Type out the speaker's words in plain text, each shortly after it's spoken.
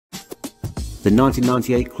The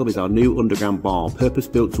 1998 Club is our new underground bar,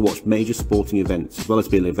 purpose-built to watch major sporting events, as well as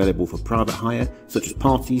being available for private hire, such as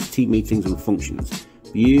parties, team meetings and functions.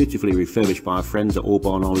 Beautifully refurbished by our friends at All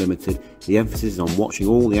Bar & All Limited, the emphasis is on watching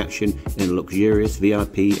all the action in a luxurious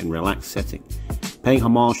VIP and relaxed setting. Paying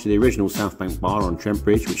homage to the original Southbank bar on Trent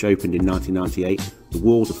Bridge, which opened in 1998, the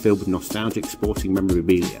walls are filled with nostalgic sporting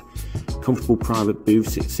memorabilia. Comfortable private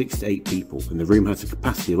booths sit 6 to 8 people, and the room has a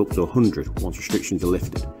capacity of up to 100 once restrictions are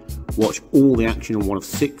lifted. Watch all the action on one of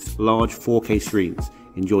 6 large 4K screens.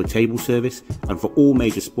 Enjoy table service, and for all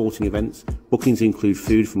major sporting events, bookings include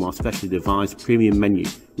food from our specially devised premium menu,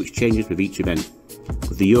 which changes with each event.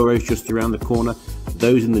 With the Euros just around the corner,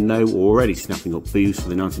 those in the know are already snapping up booths for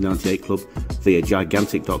the 1998 Club via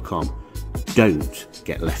gigantic.com. Don't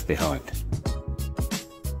get left behind.